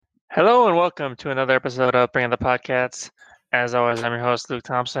Hello and welcome to another episode of Bring the Podcasts. As always, I'm your host, Luke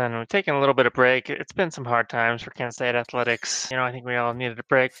Thompson. We're taking a little bit of break. It's been some hard times for Kansas State athletics. I think we all needed a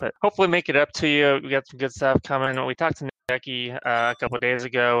break, but hopefully make it up to you. We got some good stuff coming. We talked to Nick Becky a couple of days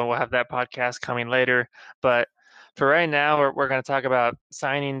ago, and we'll have that podcast coming later. But for right now, we're going to talk about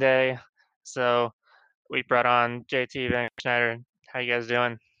signing day. So we brought on JT Van Schneider. How you guys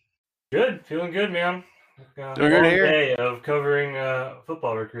doing? Good, feeling good, man. A Doing good long here. day of covering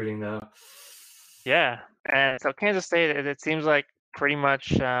football recruiting, though. Yeah, and so Kansas State, it seems like pretty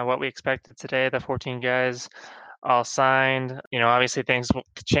much what we expected today. The 14 guys all signed. Obviously things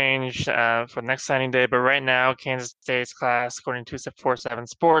could change for the next signing day, but right now Kansas State's class, according to 47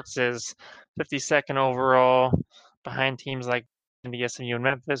 Sports, is 52nd overall, behind teams like the SMU and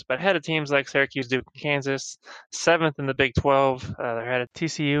Memphis, but ahead of teams like Syracuse, Duke, and Kansas. 7th in the Big 12. They're ahead of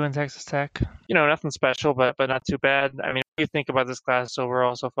TCU and Texas Tech. Nothing special, but not too bad. I mean, what do you think about this class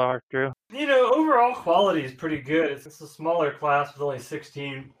overall so far, Drew? Overall quality is pretty good. It's a smaller class with only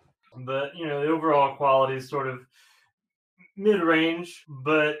 16, but the overall quality is sort of mid-range.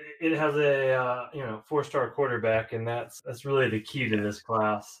 But it has a four-star quarterback, and that's really the key to this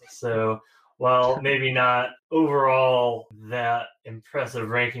class. So while maybe not overall that impressive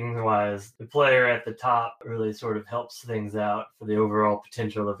ranking wise, the player at the top really sort of helps things out for the overall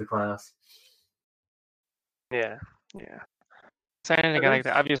potential of the class. Yeah. Signing a guy like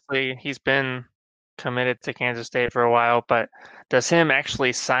that, obviously he's been committed to Kansas State for a while, but does him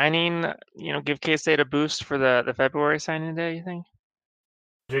actually signing, give K-State a boost for the February signing day, you think?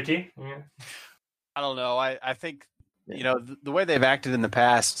 JT? Yeah. I don't know. I think, the way they've acted in the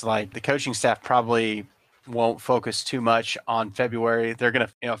past, like the coaching staff probably won't focus too much on February. They're going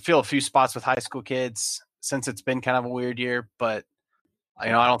to, fill a few spots with high school kids since it's been kind of a weird year, but I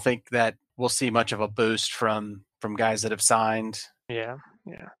don't think that we'll see much of a boost from guys that have signed. Yeah.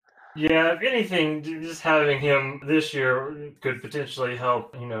 Yeah, if anything, just having him this year could potentially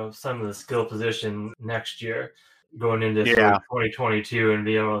help, some of the skill position next year going into sort of 2022 and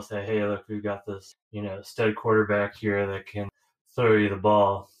be able to say, hey, look, we've got this, stud quarterback here that can throw you the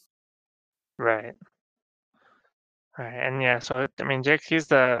ball. Right. And yeah, so I mean, Jake, he's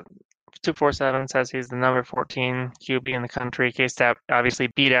the 247 says he's the number 14 QB in the country. K-State obviously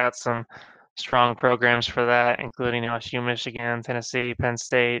beat out some strong programs for that, including LSU, Michigan, Tennessee, Penn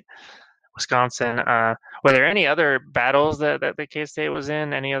State, Wisconsin. Were there any other battles that the K-State was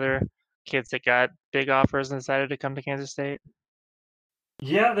in? Any other kids that got big offers and decided to come to Kansas State?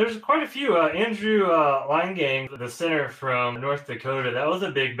 Yeah, there's quite a few. Andrew Leingang, the center from North Dakota, that was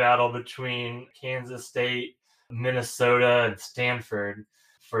a big battle between Kansas State, Minnesota, and Stanford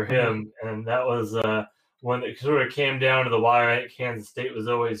for him. And that was one that sort of came down to the wire. I think Kansas State was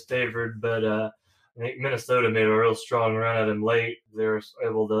always favored, but I think Minnesota made a real strong run at him late. They were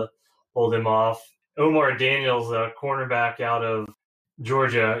able to hold him off. Omar Daniels, a cornerback out of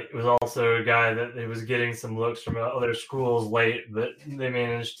Georgia, was also a guy that was getting some looks from other schools late, but they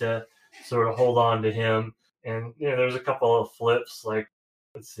managed to sort of hold on to him. And there was a couple of flips, like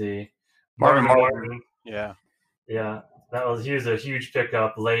let's see, Marvin Martin. Yeah, he was a huge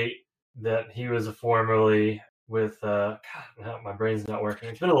pickup late. That he was formerly with God, my brain's not working.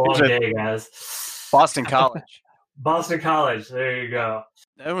 It's been a long day, guys. Boston College. Boston College. There you go.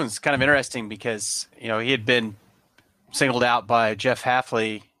 That one's kind of interesting because he had been singled out by Jeff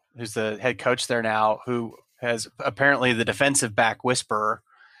Hafley, who's the head coach there now, who has apparently the defensive back whisperer,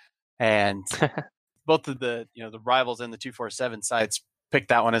 and both of the the rivals in the 247 sites picked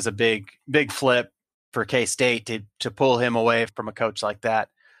that one as a big flip for K-State to pull him away from a coach like that,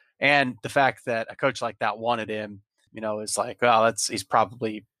 and the fact that a coach like that wanted him, is like, well, he's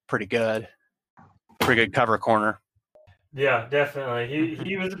probably pretty good cover corner. Yeah, definitely.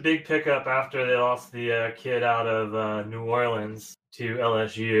 He was a big pickup after they lost the kid out of New Orleans to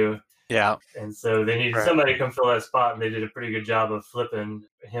LSU. Yeah. And so they needed somebody to come fill that spot, and they did a pretty good job of flipping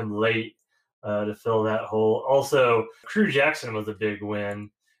him late to fill that hole. Also, Crew Jackson was a big win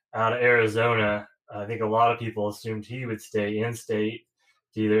out of Arizona. I think a lot of people assumed he would stay in state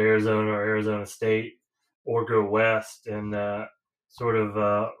to either Arizona or Arizona State or go west, and sort of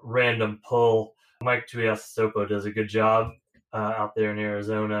a random pull. Mike Tuiasosopo does a good job out there in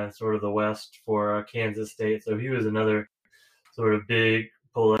Arizona and sort of the west for Kansas State. So he was another sort of big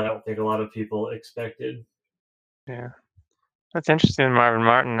pull that I don't think a lot of people expected. Yeah. That's interesting. Marvin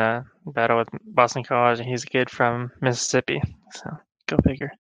Martin battle with Boston College, and he's a kid from Mississippi. So go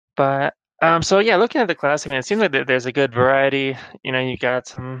figure. But so yeah, looking at the class, it seems like there's a good variety. You got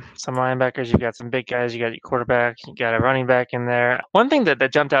some linebackers, you got some big guys, you got your quarterback, you got a running back in there. One thing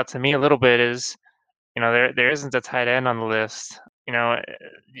that jumped out to me a little bit is, there isn't a tight end on the list. you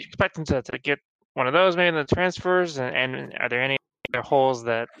expect them to get one of those maybe in the transfers, and are there any other holes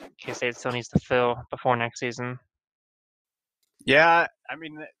that K-State still needs to fill before next season? Yeah, I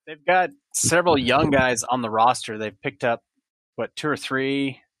mean, they've got several young guys on the roster. They've picked up, two or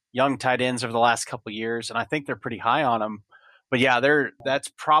three young tight ends over the last couple of years, and I think they're pretty high on them. But yeah, that's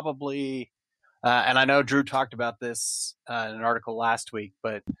probably, and I know Drew talked about this in an article last week,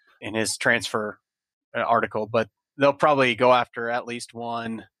 but in his transfer article, but they'll probably go after at least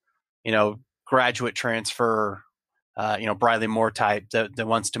one, graduate transfer, Briley Moore type that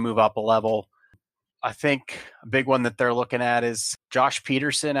wants to move up a level. I think a big one that they're looking at is Josh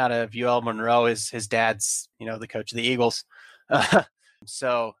Peterson out of UL Monroe. His dad's, the coach of the Eagles.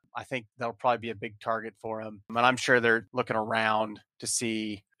 So I think that'll probably be a big target for him. And I'm sure they're looking around to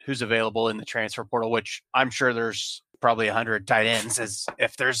see who's available in the transfer portal, which I'm sure there's probably 100 tight ends. As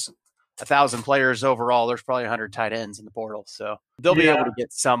if there's 1,000 players overall, there's probably 100 tight ends in the portal. So they'll be able to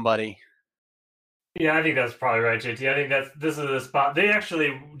get somebody. Yeah, I think that's probably right, JT. I think this is the spot. They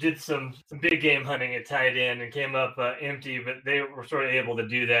actually did some big game hunting at tight end and came up empty, but they were sort of able to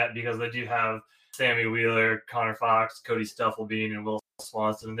do that because they do have Sammy Wheeler, Connor Fox, Cody Stufflebean, and Will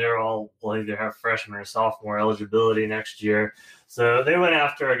Swanson. They're all will either have freshman or sophomore eligibility next year. So they went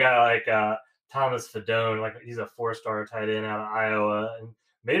after a guy like Thomas Fedone, like he's a 4-star tight end out of Iowa, and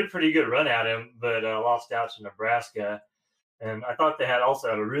made a pretty good run at him, but lost out to Nebraska. And I thought they had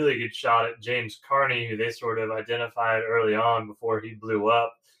also had a really good shot at James Carney, who they sort of identified early on before he blew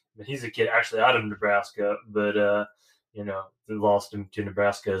up. But he's a kid actually out of Nebraska, but they lost him to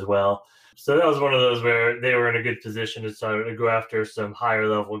Nebraska as well. So that was one of those where they were in a good position to go after some higher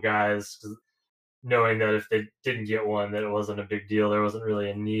level guys, knowing that if they didn't get one, that it wasn't a big deal. There wasn't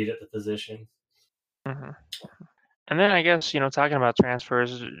really a need at the position. Mm-hmm. And then I guess, talking about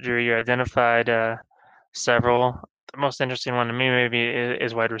transfers, Drew, you identified several. The most interesting one to me maybe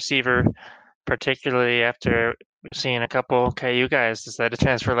is wide receiver, particularly after seeing a couple KU guys decide to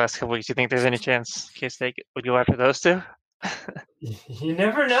transfer last couple weeks. Do you think there's any chance K-State would go after those two? You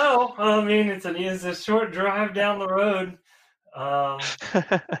never know. I mean, it's a short drive down the road.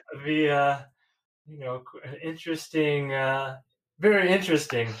 It'd be interesting, very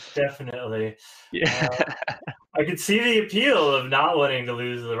interesting, definitely. Yeah. I could see the appeal of not wanting to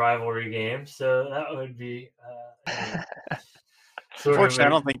lose the rivalry game, so that would be. Unfortunately, I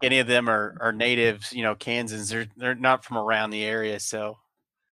don't think any of them are natives. Kansans. They're not from around the area, so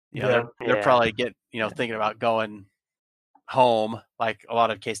they're probably thinking about going home, like a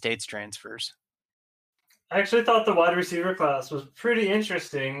lot of K-State's transfers. I actually thought the wide receiver class was pretty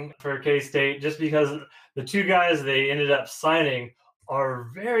interesting for K-State, just because the two guys they ended up signing are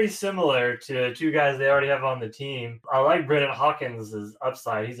very similar to two guys they already have on the team. I like Brennan Hawkins'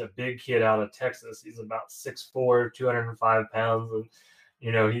 upside. He's a big kid out of Texas. He's about 6'4", 205 pounds. And,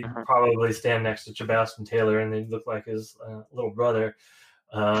 he'd probably stand next to Chabastin Taylor and they'd look like his little brother.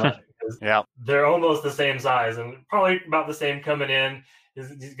 Yeah. They're almost the same size and probably about the same coming in.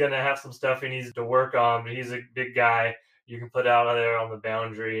 He's going to have some stuff he needs to work on, but he's a big guy you can put out there on the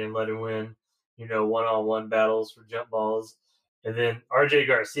boundary and let him win, one-on-one battles for jump balls. And then RJ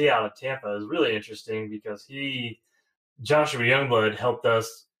Garcia out of Tampa is really interesting because Joshua Youngblood helped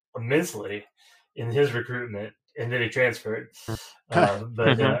us immensely in his recruitment, and then he transferred.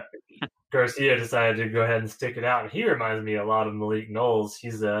 But Garcia decided to go ahead and stick it out. And he reminds me a lot of Malik Knowles.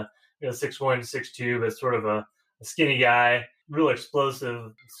 He's a 6'1", 6'2", but sort of a skinny guy, real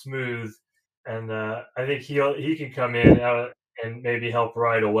explosive, smooth. And I think he can come in and maybe help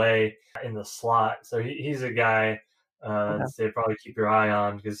right away in the slot. So he's a guy to probably keep your eye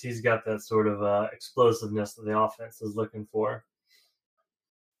on because he's got that sort of explosiveness that the offense is looking for.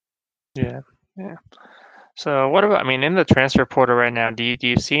 Yeah. So what about, in the transfer portal right now, do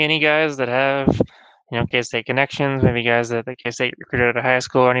you see any guys that have, K-State connections, maybe guys that the K-State recruited out of high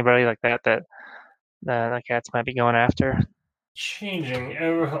school or anybody like that the Cats might be going after? Changing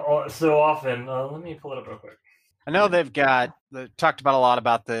so often. Let me pull it up real quick. I know they've talked about a lot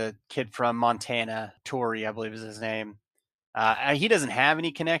about the kid from Montana, Torrey, I believe is his name. He doesn't have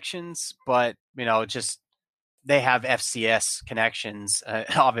any connections, but, just they have FCS connections,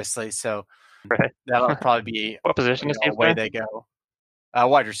 obviously. So right. That'll probably be what position is the way they go.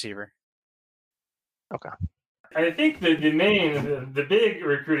 Wide receiver. Okay. I think the big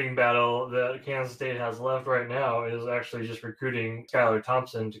recruiting battle that Kansas State has left right now is actually just recruiting Skylar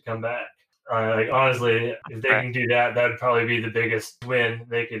Thompson to come back. Honestly, if they can do that, that'd probably be the biggest win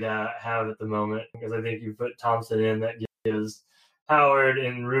they could have at the moment. Because I think you put Thompson in, that gives Howard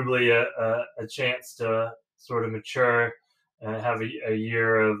and Rubley a chance to sort of mature and have a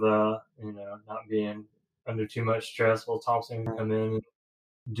year of not being under too much stress, while Thompson can come in and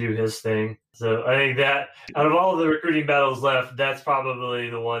do his thing. So I think that out of all the recruiting battles left, that's probably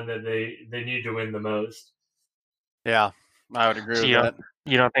the one that they need to win the most. Yeah, I would agree So with that.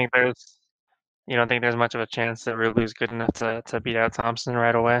 you don't think there's much of a chance that Rubley's good enough to beat out Thompson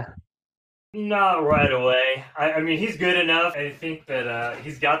right away? Not right away. I mean, he's good enough. I think that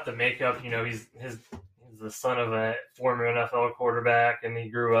he's got the makeup. He's the son of a former NFL quarterback, and he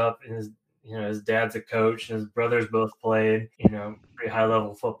grew up in his dad's a coach, and his brothers both played, pretty high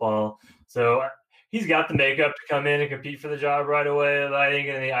level football. So he's got the makeup to come in and compete for the job right away. But I think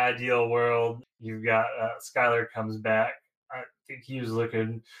in the ideal world, you've got Skylar comes back. I think he was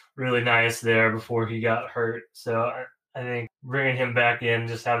looking really nice there before he got hurt. So I think bringing him back in,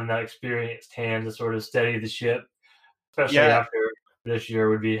 just having that experienced hand to sort of steady the ship, especially after this year,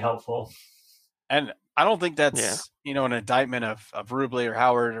 would be helpful. And I don't think that's, an indictment of Rubley or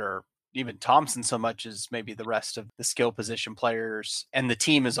Howard or even Thompson so much as maybe the rest of the skill position players and the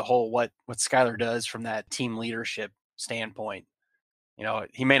team as a whole, what Skylar does from that team leadership standpoint.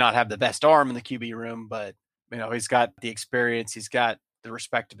 He may not have the best arm in the QB room, but, he's got the experience. He's got the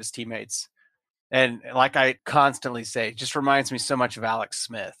respect of his teammates. And like I constantly say, it just reminds me so much of Alex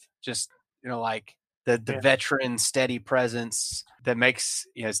Smith. Just, like the veteran, steady presence that makes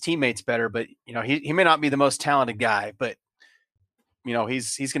his teammates better. But, he may not be the most talented guy, but,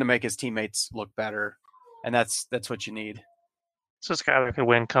 he's going to make his teammates look better. And that's what you need. So Skylar could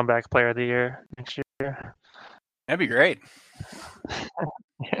win comeback player of the year next year. That'd be great.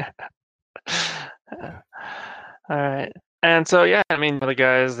 Yeah. All right. And so, the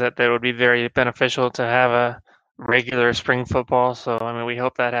guys that would be very beneficial to have a regular spring football. So, we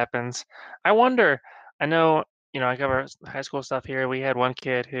hope that happens. I wonder, I know, I cover high school stuff here. We had one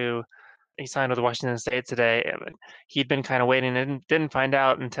kid who he signed with Washington State today. But he'd been kind of waiting and didn't find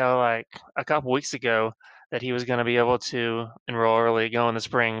out until like a couple weeks ago that he was going to be able to enroll early, go in the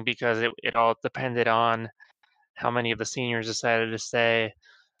spring, because it all depended on how many of the seniors decided to stay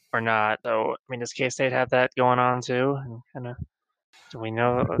or not. So, does K-State have that going on too? And kind of, do we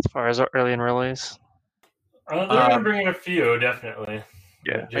know as far as early enrollees? They're going to bring in a few, definitely.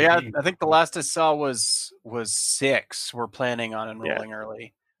 Yeah. I think the last I saw was 6 were planning on enrolling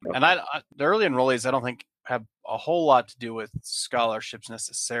early. And the early enrollees, I don't think have a whole lot to do with scholarships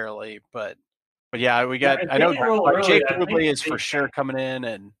necessarily, but yeah, we got. I know Jake Rubley is for sure coming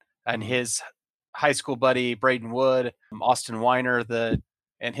in, and his high school buddy Braden Wood, Austin Weiner,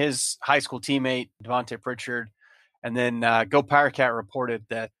 and his high school teammate Devontae Pritchard, and then Go Powercat reported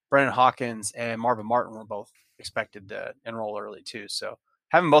that Brennan Hawkins and Marvin Martin were both expected to enroll early too. So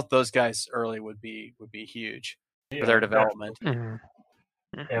having both those guys early would be huge for their development. Mm-hmm.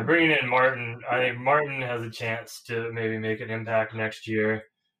 Yeah, bringing in Martin, I think Martin has a chance to maybe make an impact next year.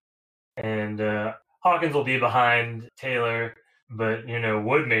 And Hawkins will be behind Taylor, but,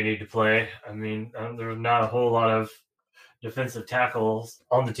 Wood may need to play. There's not a whole lot of defensive tackles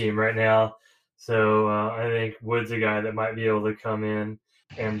on the team right now. So I think Wood's a guy that might be able to come in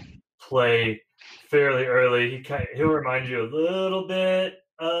and play fairly early. He'll remind you a little bit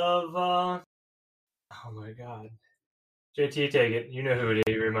of, oh my God. JT, take it. You know who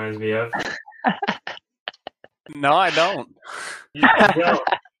he reminds me of. No, I don't. You don't.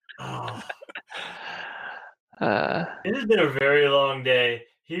 Oh. It has been a very long day.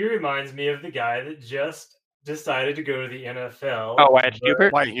 He reminds me of the guy that just decided to go to the NFL. Oh, Wyatt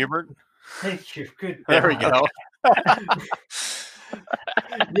Hubert? Wyatt Hubert? Thank you. Good. There we go.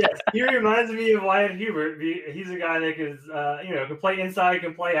 Yes, he reminds me of Wyatt Hubert. He's a guy that can play inside,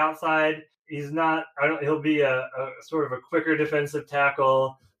 can play outside. He's not. He'll be a sort of a quicker defensive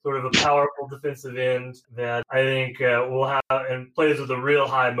tackle, sort of a powerful defensive end that I think will have and plays with a real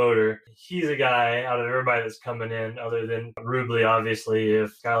high motor. He's a guy out of everybody that's coming in, other than Rubley, obviously,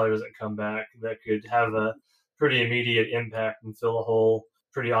 if Skylar doesn't come back, that could have a pretty immediate impact and fill a hole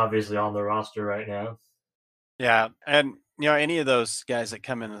pretty obviously on the roster right now. Yeah, and any of those guys that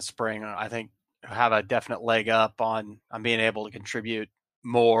come in the spring, I think have a definite leg up on being able to contribute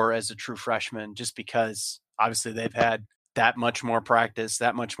more as a true freshman, just because obviously they've had that much more practice,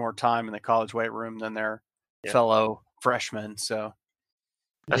 that much more time in the college weight room than their fellow freshmen. So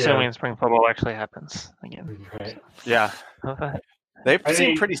assuming spring football actually happens again. Right. Yeah. They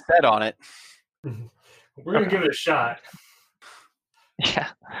seem pretty set on it. We're going to give it a shot. Yeah.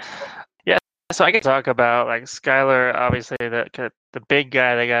 Yeah. So I can talk about like Skylar, obviously the big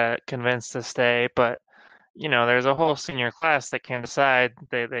guy they got convinced to stay, but there's a whole senior class that can decide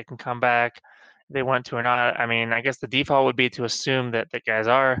they can come back if they want to or not. I guess the default would be to assume that the guys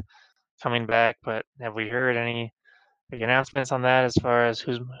are coming back, but have we heard any big announcements on that as far as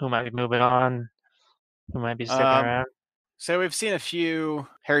who might be moving on? who might be sticking around? So we've seen a few.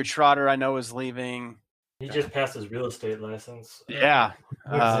 Harry Trotter, I know, is leaving. He just passed his real estate license. Yeah.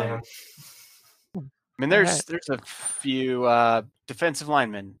 Exam. I mean, there's a few defensive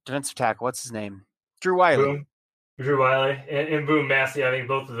linemen, defensive tackle. What's his name? Drew Wiley. Drew Wiley and Boom Massey. I think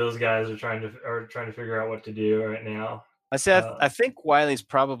both of those guys are trying to figure out what to do right now. I said I think Wiley's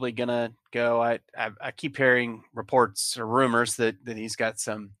probably gonna go. I keep hearing reports or rumors that he's got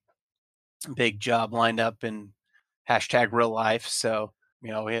some big job lined up in #real life. So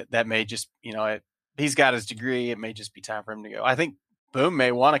that may just he's got his degree. It may just be time for him to go. I think Boom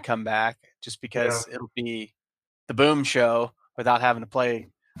may want to come back just because it'll be the Boom show without having to play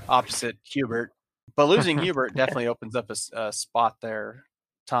opposite Hubert. But losing Hubert definitely opens up a spot there,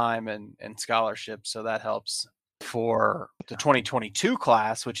 time and scholarship. So that helps for the 2022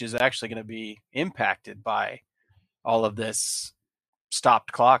 class, which is actually going to be impacted by all of this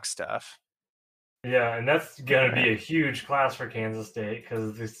stopped clock stuff. Yeah, and that's going to be a huge class for Kansas State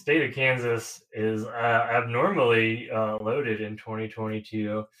because the state of Kansas is abnormally loaded in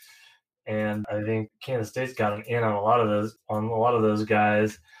 2022, and I think Kansas State's got an in on a lot of those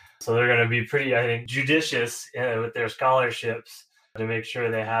guys. So they're going to be pretty, I think, judicious with their scholarships to make sure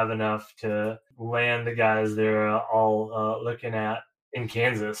they have enough to land the guys they're all looking at in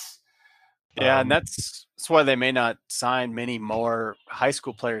Kansas. Yeah, and that's why they may not sign many more high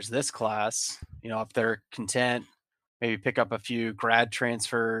school players this class. If they're content, maybe pick up a few grad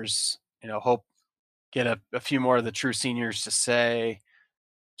transfers, hope get a few more of the true seniors to say,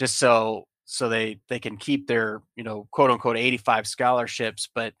 just so they can keep their, quote unquote 85 scholarships,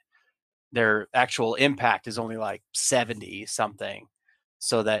 but their actual impact is only like 70 something,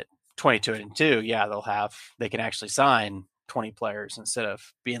 so that 22 they can actually sign 20 players instead of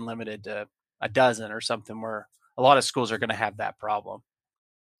being limited to a dozen or something, where a lot of schools are going to have that problem.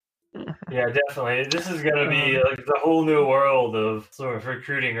 Yeah, definitely. This is going to be like the whole new world of sort of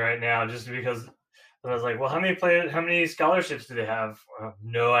recruiting right now, just because I was like, well, how many scholarships do they have?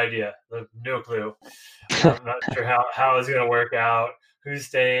 No idea. No clue. I'm not sure how it's going to work out. Who's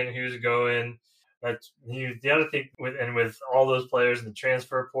staying, who's going. The other thing with all those players in the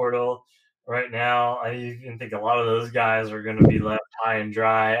transfer portal right now, I even think a lot of those guys are going to be left high and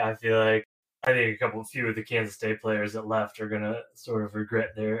dry. I think a few of the Kansas State players that left are going to sort of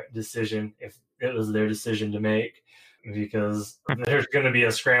regret their decision if it was their decision to make, because there's going to be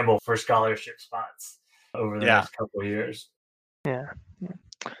a scramble for scholarship spots over the next couple of years. Yeah.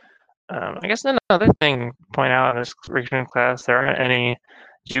 I guess another thing to point out in this recruiting class, there aren't any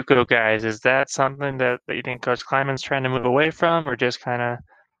JUCO guys. Is that something that you think Coach Klieman's trying to move away from, or just kind of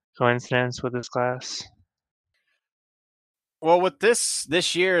coincidence with this class? Well, with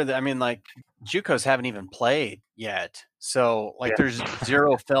this year, I mean, like, JUCOs haven't even played yet. So, there's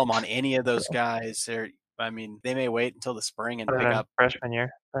zero film on any of those guys. They may wait until the spring and pick up freshman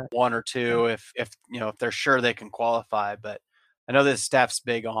year, one or two if they're sure they can qualify. But I know this staff's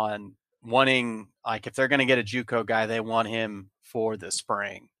big on wanting, like, if they're going to get a JUCO guy, they want him for the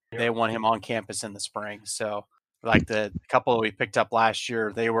spring. They want him on campus in the spring. So, like the couple we picked up last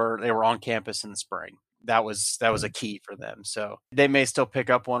year, they were on campus in the spring. That was a key for them. So they may still pick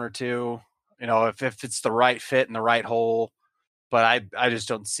up one or two, if it's the right fit and the right hole. But I just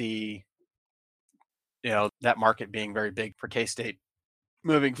don't see, that market being very big for K-State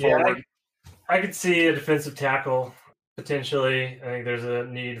moving forward. I could see a defensive tackle potentially. I think there's a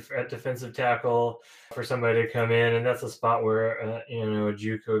need at defensive tackle for somebody to come in, and that's a spot where a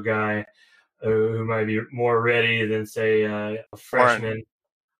JUCO guy who might be more ready than, say, a freshman.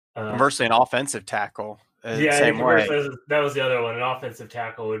 Conversely, an offensive tackle. Same way. That was the other one. An offensive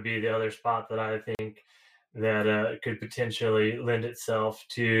tackle would be the other spot that I think that could potentially lend itself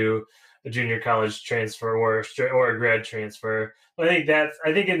to a junior college transfer or a grad transfer. But I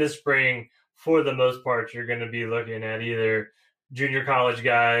think in the spring, for the most part, you're going to be looking at either junior college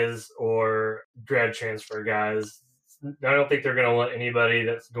guys or grad transfer guys. I don't think they're going to want anybody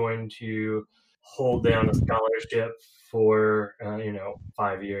that's going to hold down a scholarship for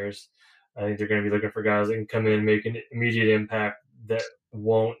 5 years. I think they're going to be looking for guys that can come in and make an immediate impact that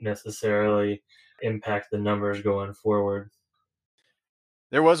won't necessarily impact the numbers going forward.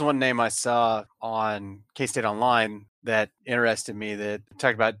 There was one name I saw on K-State Online that interested me, that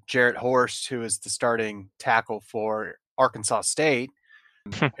talked about Jarrett Horst, who is the starting tackle for Arkansas State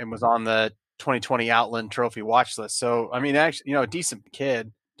and was on the 2020 Outland Trophy watch list. So, I mean, actually, a decent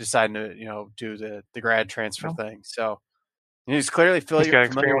kid deciding to, do the grad transfer thing. So he's clearly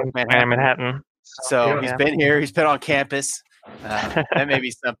familiar with Manhattan. So he's been here. He's been on campus. That may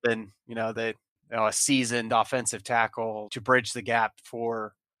be something, that a seasoned offensive tackle to bridge the gap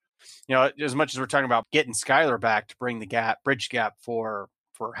for as much as we're talking about getting Skyler back to bring the bridge gap for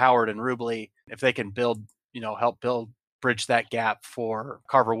Howard and Rubley, if they can help bridge that gap for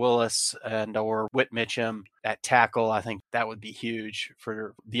Carver Willis or Whit Mitchum at tackle, I think that would be huge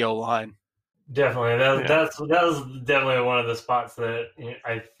for the O-line. Definitely. That was definitely one of the spots that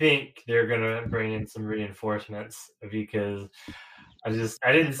I think they're going to bring in some reinforcements, because I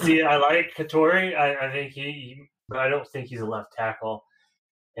didn't see it. I like Katori. I think but I don't think he's a left tackle.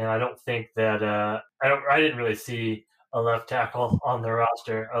 And I don't think that I didn't really see a left tackle on the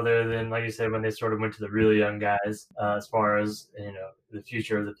roster, other than, like you said, when they sort of went to the really young guys as far as the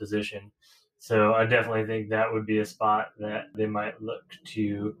future of the position. So I definitely think that would be a spot that they might look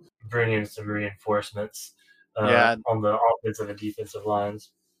to bring in some reinforcements on the offensive and defensive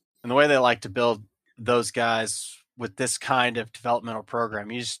lines. And the way they like to build those guys with this kind of developmental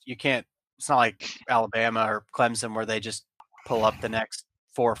program, you can't. It's not like Alabama or Clemson where they just pull up the next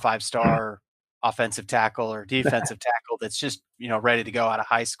 4 or 5 star offensive tackle or defensive tackle that's just ready to go out of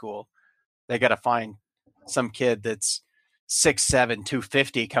high school. They got to find some kid that's 6'7",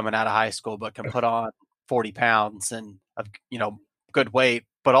 250 coming out of high school, but can put on 40 pounds and good weight,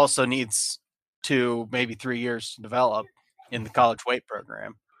 but also needs 2, maybe 3 years to develop in the college weight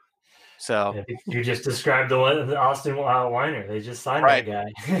program. So you just described the Austin Weiner. They just signed that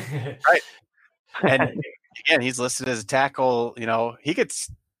guy. Right. And again, he's listed as a tackle. He could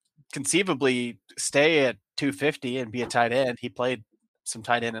conceivably stay at 250 and be a tight end. He played some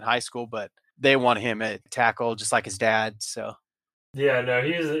tight end in high school, but they want him at tackle just like his dad. So yeah, no,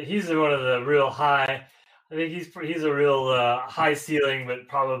 he's one of the real high. I think he's a real high ceiling, but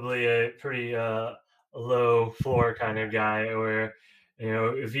probably a pretty low floor kind of guy. Where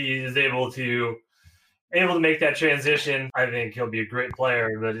if he is able to make that transition, I think he'll be a great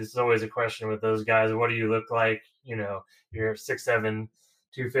player. But it's always a question with those guys: what do you look like? You're 6'7",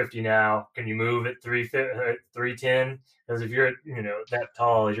 250 now. Can you move at 310? Because if you're that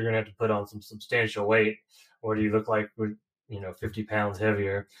tall, you're gonna have to put on some substantial weight. What do you look like with 50 pounds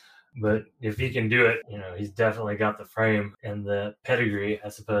heavier? But if he can do it, he's definitely got the frame and the pedigree, I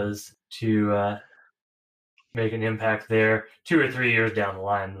suppose, to make an impact there 2 or 3 years down the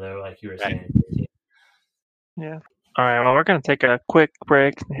line, though, like you were saying. Yeah. All right. Well, we're going to take a quick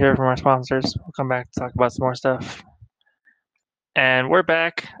break here from our sponsors. We'll come back to talk about some more stuff. And we're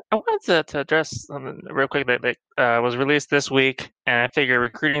back. I wanted to address something real quick that was released this week, and I figure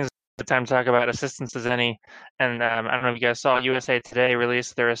recruiting is the time to talk about assistants as any. And I don't know if you guys saw USA Today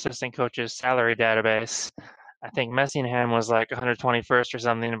released their assistant coaches salary database. I think Messingham was like 121st or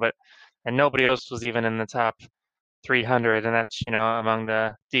something, and nobody else was even in the top 300, and that's among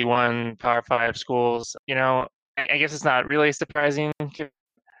the D1 Power 5 schools. I guess it's not really surprising.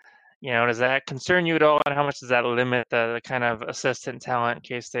 Does that concern you at all? And how much does that limit the kind of assistant talent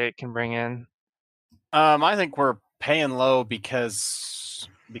K-State can bring in? I think we're paying low because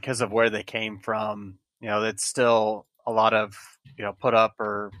of where they came from. That's still a lot of put up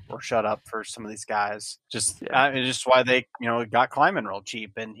or shut up for some of these guys. Just why they got Kleiman real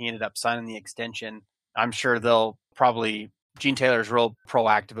cheap, and he ended up signing the extension. I'm sure Gene Taylor's real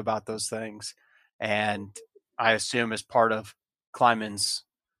proactive about those things, and I assume as part of Kleiman's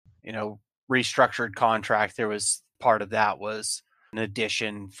restructured contract, there was part of that was an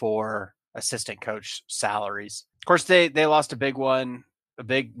addition for assistant coach salaries. Of course, they lost a big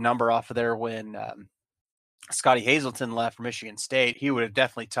number off of there when Scotty Hazelton left for Michigan State. He would have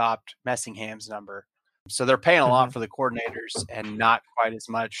definitely topped Messingham's number. So they're paying a lot for the coordinators and not quite as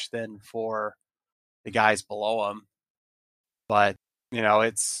much than for the guys below them. But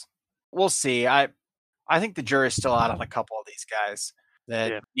we'll see. I think the jury's still out on a couple of these guys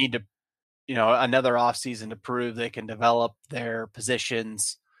that need to another offseason to prove they can develop their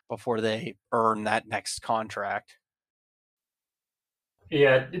positions before they earn that next contract.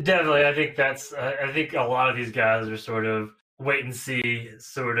 Yeah, definitely. I think I think a lot of these guys are sort of wait and see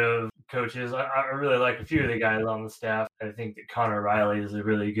sort of coaches. I really like a few of the guys on the staff. I think that Connor Riley is a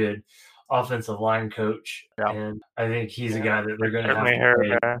really good offensive line coach, and I think he's a guy that they're going to have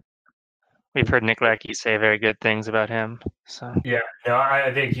to pay. We've heard Nick Lackey say very good things about him. So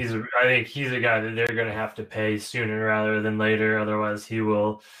I think he's a guy that they're going to have to pay sooner rather than later. Otherwise, he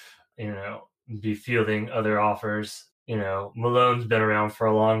will, be fielding other offers. Malone's been around for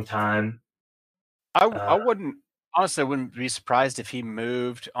a long time. I wouldn't be surprised if he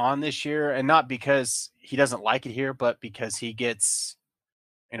moved on this year, and not because he doesn't like it here, but because he gets,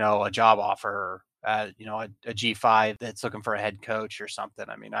 a job offer. A G5 that's looking for a head coach or something.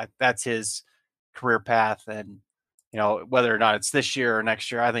 I mean, that's his career path, and whether or not it's this year or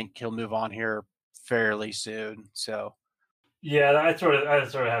next year, I think he'll move on here fairly soon. So Yeah, I sort of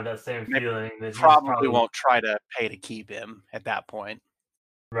have that same They feeling that he's probably probably won't try to pay to keep him at that point.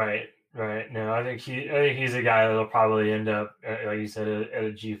 right. Right. No, I think he's a guy that'll probably end up, like you said, at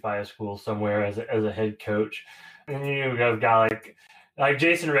a G5 school somewhere as a head coach. And you have a guy like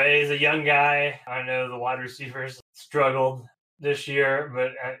Jason Ray is a young guy. I know the wide receivers struggled this year,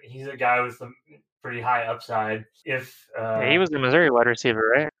 but he's a guy with some pretty high upside. If Yeah, he was the Missouri wide receiver,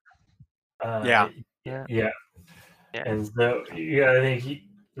 right? uh, Yeah. Yeah. yeah, Yeah. and so yeah, I think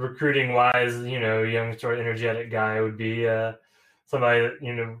recruiting wise, young sort of energetic guy would be somebody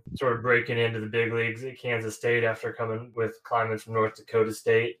that sort of breaking into the big leagues at Kansas State after climbing from North Dakota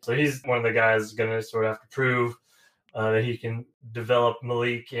State. So he's one of the guys going to sort of have to prove that he can develop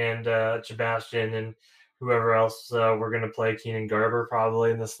Malik and Sebastian and whoever else we're going to play, Keenan Garber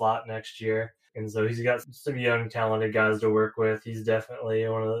probably in the slot next year. And so he's got some young, talented guys to work with. He's definitely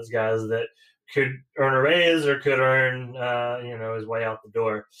one of those guys that could earn a raise or could earn, his way out the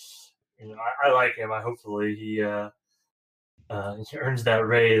door. I like him. Hopefully he earns that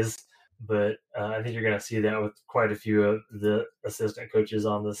raise. But I think you're going to see that with quite a few of the assistant coaches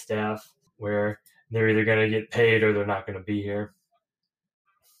on the staff, where they're either going to get paid or they're not going to be here.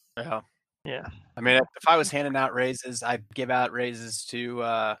 Yeah. Yeah. I mean, if I was handing out raises, I'd give out raises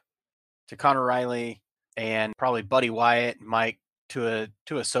to Connor Riley and probably Buddy Wyatt, Mike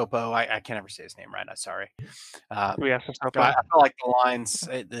Tuiasosopo. I can't ever say his name right. I'm sorry. I feel like the lines,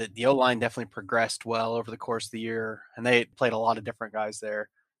 the O line definitely progressed well over the course of the year, and they played a lot of different guys there.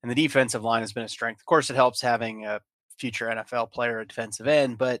 And the defensive line has been a strength. Of course, it helps having a future NFL player at defensive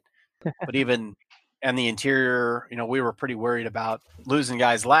end, but even and the interior, we were pretty worried about losing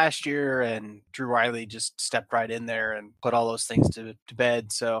guys last year, and Drew Riley just stepped right in there and put all those things to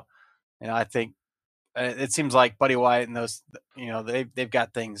bed. So, I think it seems like Buddy Wyatt and those, they've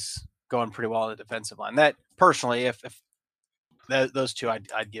got things going pretty well on the defensive line. That personally, if those two,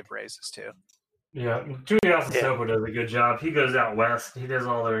 I'd give raises to. Yeah, Tuiasosopo does a good job. He goes out west. He does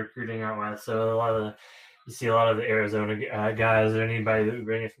all the recruiting out west. So you see a lot of the Arizona guys or anybody that we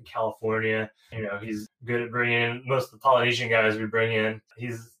bring in from California. He's good at bringing in most of the Polynesian guys we bring in.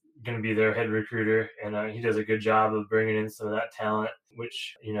 He's going to be their head recruiter, and he does a good job of bringing in some of that talent,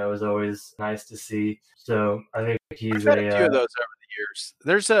 which is always nice to see. So I think he's a few of those over the years.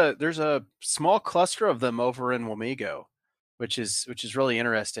 There's a small cluster of them over in Wamego, which is really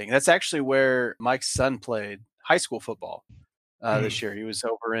interesting. That's actually where Mike's son played high school football this year. He was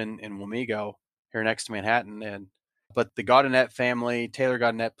over in Wamego here next to Manhattan, but the Gaudinet family, Taylor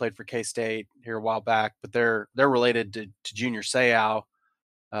Gaudinet played for K-State here a while back, but they're related to Junior Seau.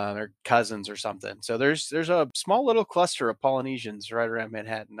 They're cousins or something. So there's a small little cluster of Polynesians right around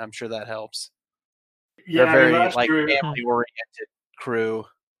Manhattan. I'm sure that helps. Yeah, they're very family oriented crew.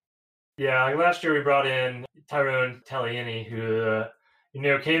 Yeah, last year we brought in Tyrone Taliani, who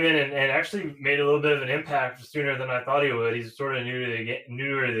came in and actually made a little bit of an impact sooner than I thought he would. He's sort of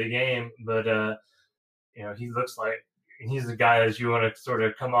newer to the game, but he looks like he's the guy that you want to sort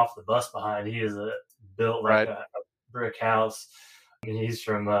of come off the bus behind. He is built like a brick house. I mean, he's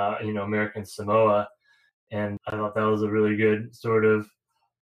from American Samoa, and I thought that was a really good sort of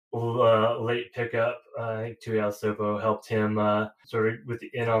late pickup. I think Tuiasosopo helped him sort of with the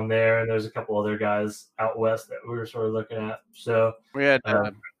in on there, and there's a couple other guys out west that we were sort of looking at. So we had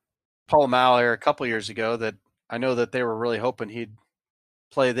Paul Mallory a couple years ago that I know that they were really hoping he'd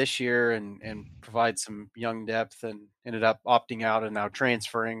play this year and provide some young depth, and ended up opting out and now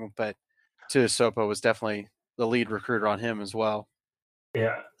transferring. But Tuiasosopo was definitely the lead recruiter on him as well.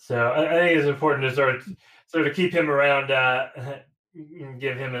 Yeah, so I think it's important to sort of keep him around,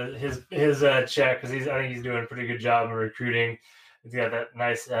 give him his check, because I think he's doing a pretty good job of recruiting. He's got that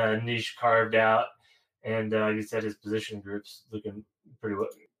nice niche carved out, and you said his position groups looking pretty well.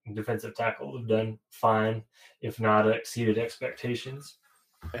 Defensive tackle have done fine, if not exceeded expectations.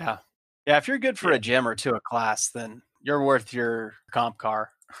 Yeah. If you're good for a gym or two a class, then you're worth your comp car.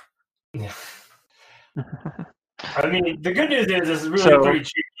 Yeah. I mean, the good news is this is really pretty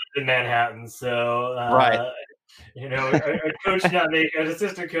cheap in Manhattan. So, right. An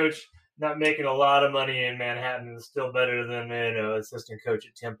assistant coach not making a lot of money in Manhattan is still better than assistant coach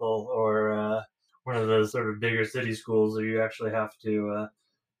at Temple or one of those sort of bigger city schools where you actually have to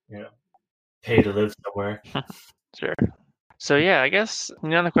pay to live somewhere. Sure. So I guess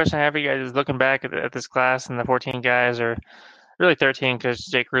the other question I have for you guys is, looking back at this class and the 14 guys, or really 13, because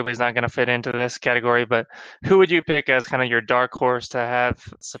Jake Rubley's not going to fit into this category, but who would you pick as kind of your dark horse to have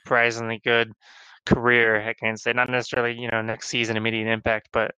surprisingly good career at Kansas State? Not necessarily, next season immediate impact,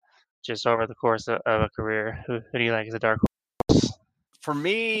 but just over the course of a career. Who do you like as a dark horse? For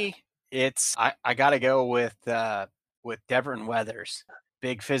me, it's I got to go with with Devin Weathers,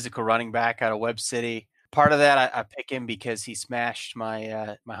 big physical running back out of Webb City. Part of that, I pick him because he smashed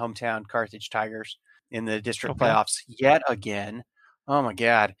my my hometown Carthage Tigers in the district playoffs yet again. Oh my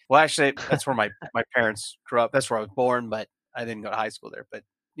God! Well, actually, that's where my parents grew up. That's where I was born, but I didn't go to high school there. But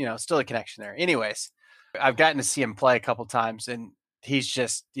still a connection there. Anyways, I've gotten to see him play a couple times, and he's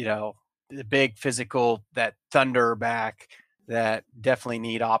just the big physical, that thunder back that definitely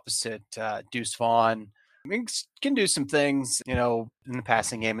need opposite Deuce Vaughn. I mean, can do some things, in the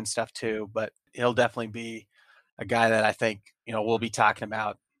passing game and stuff too, but he'll definitely be a guy that I think, we'll be talking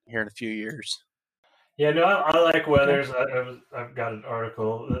about here in a few years. Yeah, no, I like Weathers. I've got an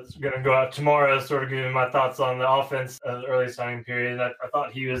article that's going to go out tomorrow, sort of giving my thoughts on the offense of the early signing period. I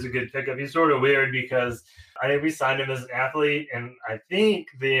thought he was a good pickup. He's sort of weird because I think we signed him as an athlete, and I think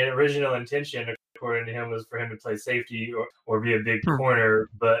the original intention, according to him, was for him to play safety or be a big corner,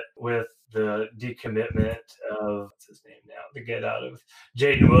 but with the decommitment of, what's his name now, the get out of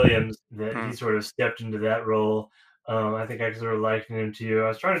Jaden Williams, that he sort of stepped into that role. I think I sort of liken him to you. I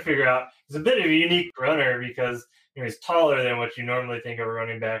was trying to figure out, he's a bit of a unique runner because he's taller than what you normally think of a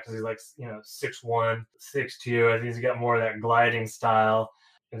running back, because he's like 6'1", 6'2". I think he's got more of that gliding style.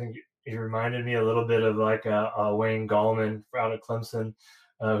 I think he reminded me a little bit of like a Wayne Gallman out of Clemson,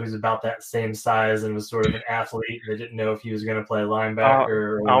 who's about that same size and was sort of an athlete that didn't know if he was going to play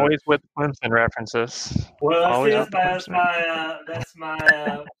linebacker. Always with Clemson references. Well, that's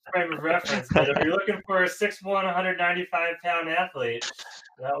my frame of reference. But if you're looking for a 6'1", 195-pound athlete,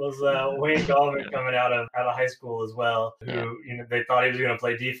 that was Wayne Gallman coming out of high school as well, who they thought he was going to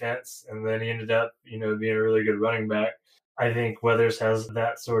play defense, and then he ended up being a really good running back. I think Weathers has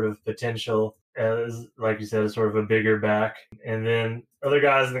that sort of potential as, like you said, sort of a bigger back. And then other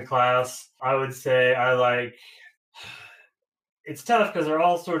guys in the class, I would say it's tough because they're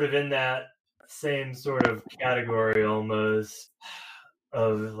all sort of in that same sort of category almost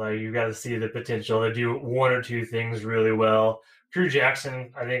of like, you got to see the potential. They do one or two things really well. Drew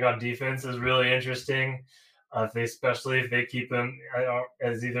Jackson, I think, on defense is really interesting, especially if they keep him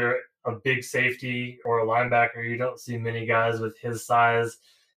as either a big safety or a linebacker. You don't see many guys with his size,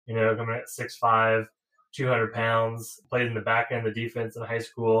 coming at 6'5", 200 pounds, played in the back end of the defense in high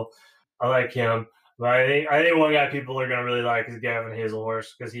school. I like him. But I think one guy people are going to really like is Gavin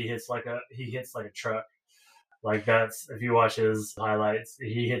Hazelhorst, because he hits like a truck. Like, that's, if you watch his highlights,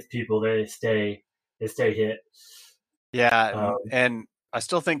 he hits people, they stay hit. Yeah, and I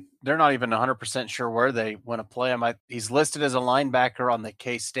still think they're not even 100% sure where they want to play him. He's listed as a linebacker on the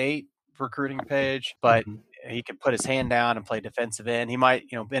K-State recruiting page, but he can put his hand down and play defensive end. He might,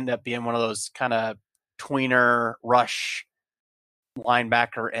 end up being one of those kind of tweener rush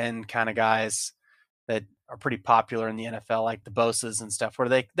linebacker end kind of guys that are pretty popular in the NFL, like the Bosa's and stuff, where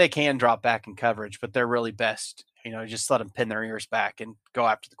they can drop back in coverage, but they're really best, just let them pin their ears back and go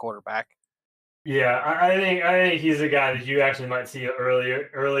after the quarterback. Yeah, I think he's a guy that you actually might see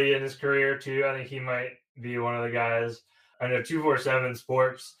early in his career too. I think he might be one of the guys. I know 247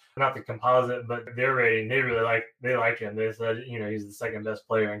 Sports, not the composite, but their rating, they like him. They said he's the second best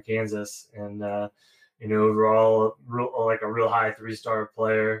player in Kansas, and overall like a real high 3-star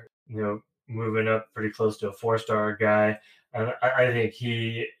player. Moving up pretty close to a 4-star guy, and I think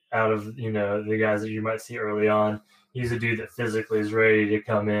he, out of the guys that you might see early on, he's a dude that physically is ready to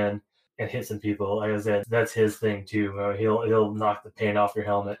come in and hit some people. Like I said, that's his thing too. He'll knock the paint off your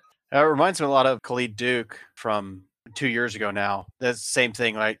helmet. It reminds me a lot of Khalid Duke from 2 years ago now. That's the same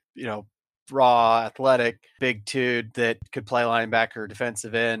thing, like, raw, athletic, big dude that could play linebacker,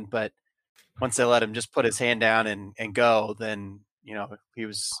 defensive end, but once they let him just put his hand down and go, then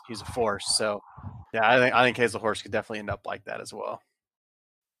he's a force. So yeah, I think Hazelhorst could definitely end up like that as well.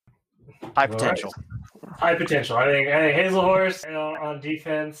 High potential. Right. High potential. I think Hazelhorst on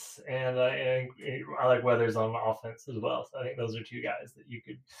defense, and I like Weathers on offense as well. So I think those are two guys that you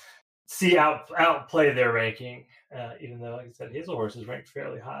could see outplay their ranking, even though, like I said, Hazelhorst is ranked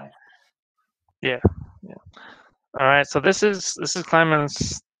fairly high. Yeah. All right. So this is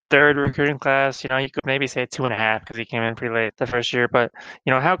Kleinman's third recruiting class. You could maybe say 2.5 because he came in pretty late the first year. But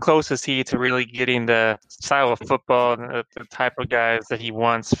how close is he to really getting the style of football and the type of guys that he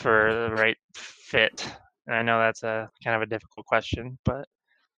wants for the right fit? And I know that's a kind of a difficult question, but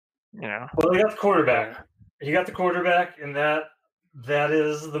Well, he got the quarterback. And that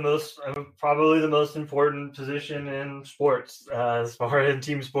is the most, probably the most important position in sports, as far as in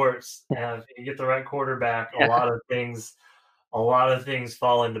team sports. If you get the right quarterback, a lot of things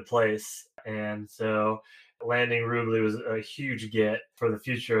fall into place. And so landing Rubley was a huge get for the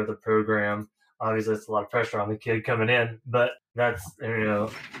future of the program. Obviously, it's a lot of pressure on the kid coming in, but that's,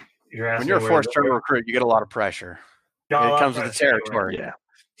 you're asking, when you're a 4-star recruit, you get a lot of pressure. Got a It lot comes of with the pressure anyway. territory. Yeah.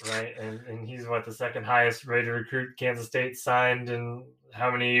 Right, and he's the second highest rated recruit Kansas State signed in how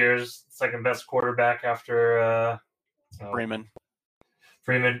many years? Second best quarterback after Freeman.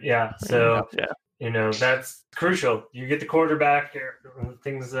 Freeman. Yeah, so Yeah. that's crucial. You get the quarterback,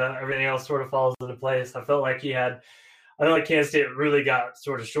 things, everything else sort of falls into place. I felt like Kansas State really got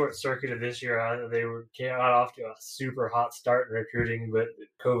sort of short circuited this year. They came out off to a super hot start in recruiting, but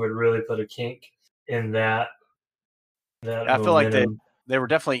COVID really put a kink in that. I feel like momentum. they were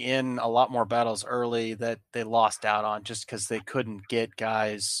definitely in a lot more battles early that they lost out on just because they couldn't get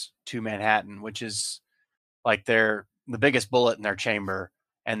guys to Manhattan, which is like the biggest bullet in their chamber,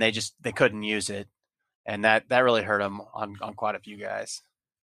 and they couldn't use it, and that really hurt them on quite a few guys.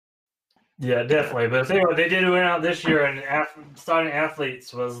 Yeah, definitely. But they did win out this year, and starting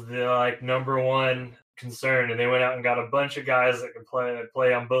athletes was the number one concern, and they went out and got a bunch of guys that can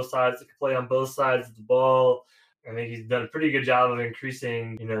play on both sides, that can play on both sides of the ball. I think he's done a pretty good job of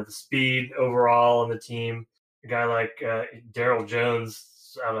increasing, the speed overall on the team. A guy like Daryl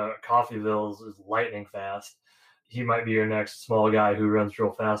Jones out of Coffeyville is lightning fast. He might be your next small guy who runs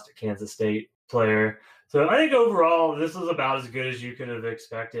real fast at Kansas State player. So I think overall, this is about as good as you could have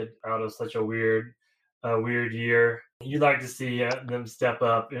expected out of such a weird year. You'd like to see them step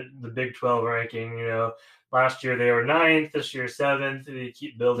up in the Big 12 ranking. Last year they were 9th, this year 7th. They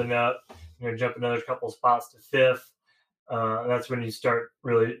keep building up, jump another couple spots to 5th. That's when you start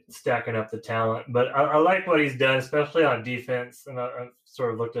really stacking up the talent. But I like what he's done, especially on defense. And I've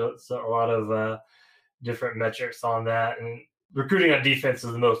sort of looked at a lot of different metrics on that. And recruiting on defense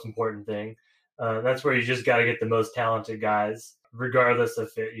is the most important thing. That's where you just got to get the most talented guys, regardless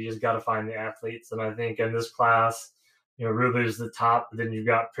of fit. You just got to find the athletes. And I think in this class, Ruler's the top. But then you've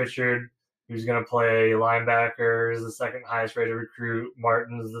got Pritchard, who's going to play linebacker, is the second highest rated recruit.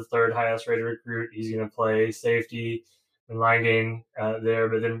 Martin's the third highest rated recruit. He's going to play safety and line game there.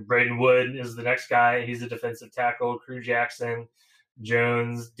 But then Braden Wood is the next guy. He's a defensive tackle. Crew Jackson,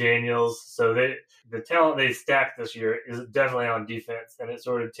 Jones, Daniels. So the talent they stacked this year is definitely on defense, and it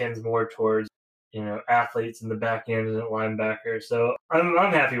sort of tends more towards athletes in the back end and linebacker. So I'm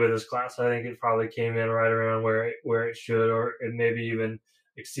happy with this class. I think it probably came in right around where it should, or it maybe even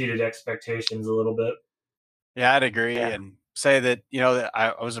exceeded expectations a little bit. Yeah, I'd agree and say that,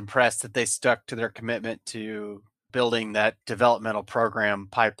 I was impressed that they stuck to their commitment to building that developmental program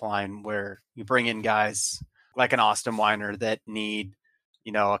pipeline where you bring in guys like an Austin Weiner that need,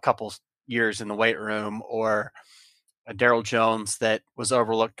 a couple years in the weight room, or a Daryl Jones that was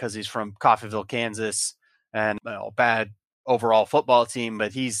overlooked because he's from Coffeyville, Kansas, and bad overall football team,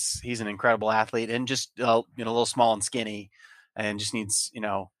 but he's an incredible athlete and just a little small and skinny, and just needs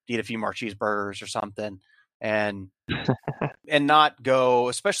eat a few more cheeseburgers or something, and not go,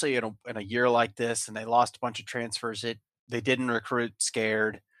 especially in a year like this, and they lost a bunch of transfers. They didn't recruit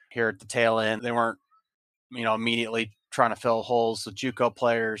scared here at the tail end. They weren't immediately trying to fill holes with JUCO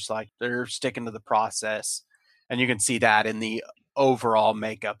players. Like, they're sticking to the process. And you can see that in the overall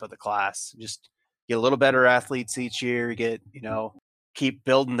makeup of the class. Just get a little better athletes each year. You get, keep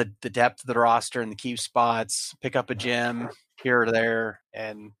building the depth of the roster and the key spots, pick up a gym here or there,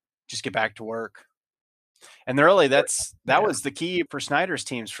 and just get back to work. And really, that was the key for Snyder's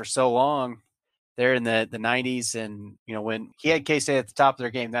teams for so long. There in the 90s, and when he had K-State at the top of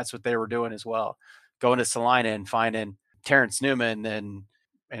their game, that's what they were doing as well. Going to Salina and finding Terrence Newman and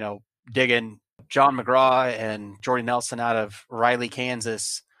digging John McGraw and Jordy Nelson out of Riley,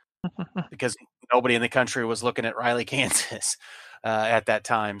 Kansas, because nobody in the country was looking at Riley, Kansas at that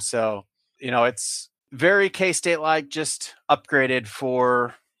time. So it's very K-State like, just upgraded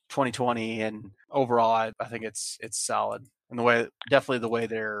for 2020, and overall I think it's solid. And definitely the way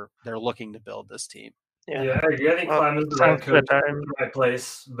they're looking to build this team. Yeah, I think Clemens the right coach, the right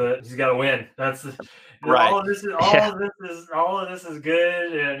place, but he's got to win. That's right. All of this is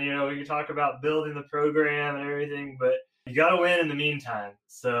good, and we can talk about building the program and everything, but you got to win in the meantime.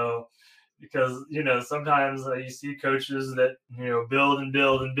 So, because sometimes you see coaches that build and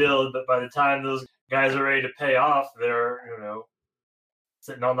build and build, but by the time those guys are ready to pay off, they're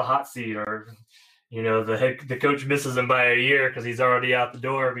sitting on the hot seat, or the coach misses them by a year because he's already out the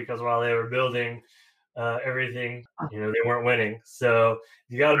door, because while they were building everything, they weren't winning. So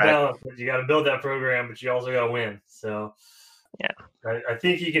you got to balance it. You got to build that program, but you also got to win. So I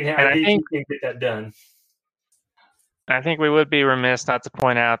think you can. I think you can get that done. I think we would be remiss not to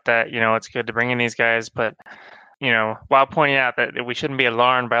point out that it's good to bring in these guys, but while pointing out that we shouldn't be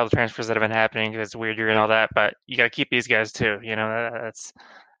alarmed by all the transfers that have been happening because it's a weird year and all that, but you got to keep these guys too. That's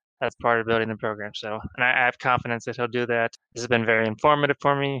part of building the program. So, and I have confidence that he'll do that. This has been very informative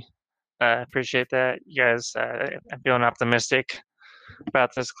for me. Appreciate that. You guys, I'm feeling optimistic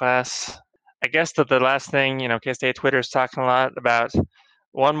about this class. I guess that the last thing, K-State Twitter is talking a lot about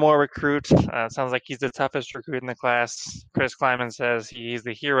one more recruit. Sounds like he's the toughest recruit in the class. Chris Kleiman says he's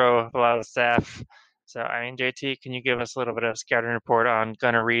the hero of a lot of the staff. So, JT, can you give us a little bit of scouting report on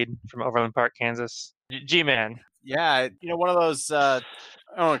Gunnar Reed from Overland Park, Kansas? G-Man. Yeah, one of those, I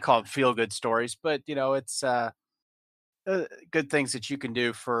don't want to call it feel-good stories, but, it's good things that you can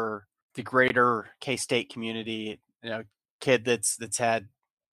do for the greater K-State community. Kid that's had,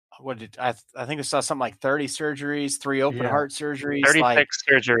 I think I saw something like 30 surgeries, 3 open heart surgeries, 36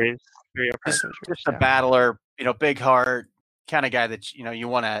 surgeries, 3 open just, surgeries. Just a battler, big heart kind of guy that you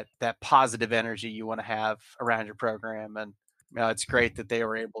want that positive energy you want to have around your program, and it's great that they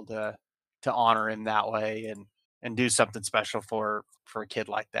were able to honor him that way and do something special for a kid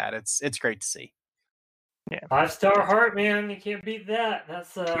like that. It's great to see. Yeah, 5-star heart, man. You can't beat that.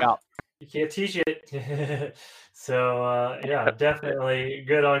 That's you can't teach it. So definitely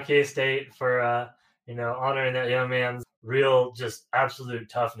good on K-State for honoring that young man's real, just absolute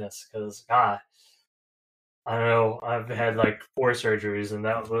toughness. Because I don't know, I've had like 4 surgeries, and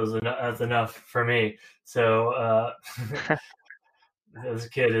that's enough for me. So this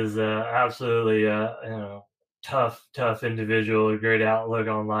kid is absolutely tough individual, a great outlook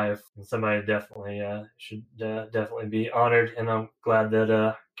on life, and somebody definitely should definitely be honored. And I'm glad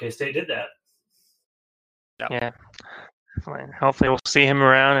that K-State did that. Yeah. Hopefully we'll see him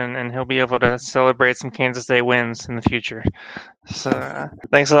around and he'll be able to celebrate some Kansas State wins in the future. So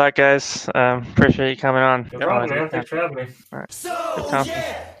thanks a lot, guys. Appreciate you coming on. No problem, man. Thanks for having me. All right. Good talking.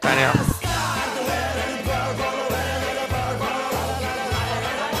 Bye now.